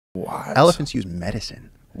What? Elephants use medicine.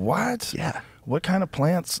 What? Yeah. What kind of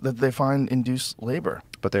plants that they find induce labor?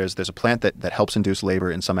 But there's a plant that helps induce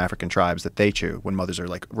labor in some African tribes that they chew when mothers are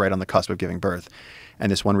like right on the cusp of giving birth.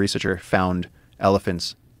 And this one researcher found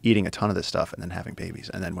elephants eating a ton of this stuff and then having babies,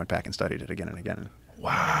 and then went back and studied it again and again.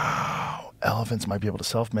 Wow. Elephants might be able to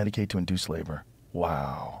self-medicate to induce labor.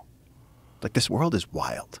 Wow. Like, this world is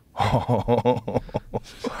wild. God,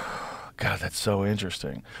 that's so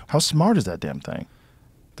interesting. How smart is that damn thing?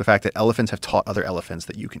 The fact that elephants have taught other elephants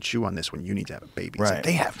that you can chew on this when you need to have a baby. It's Right. like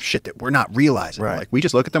they have shit that we're not realizing. Right. Like, we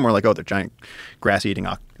just look at them, we're like, oh, they're giant grass-eating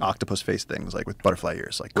octopus face things, like with butterfly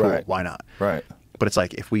ears. Like, cool, Right. why not? Right. But it's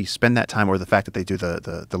like, if we spend that time, or the fact that they do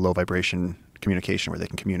the low vibration communication where they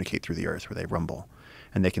can communicate through the earth, where they rumble,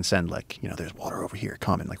 and they can send, like, you know, there's water over here,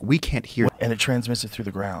 come. And like, we can't hear. And it transmits it through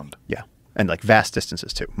the ground. Yeah. And like vast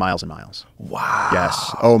distances too, miles and miles. Wow.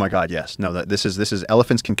 Yes. Oh my God. Yes. No. This is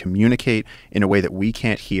elephants can communicate in a way that we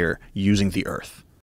can't hear using the earth.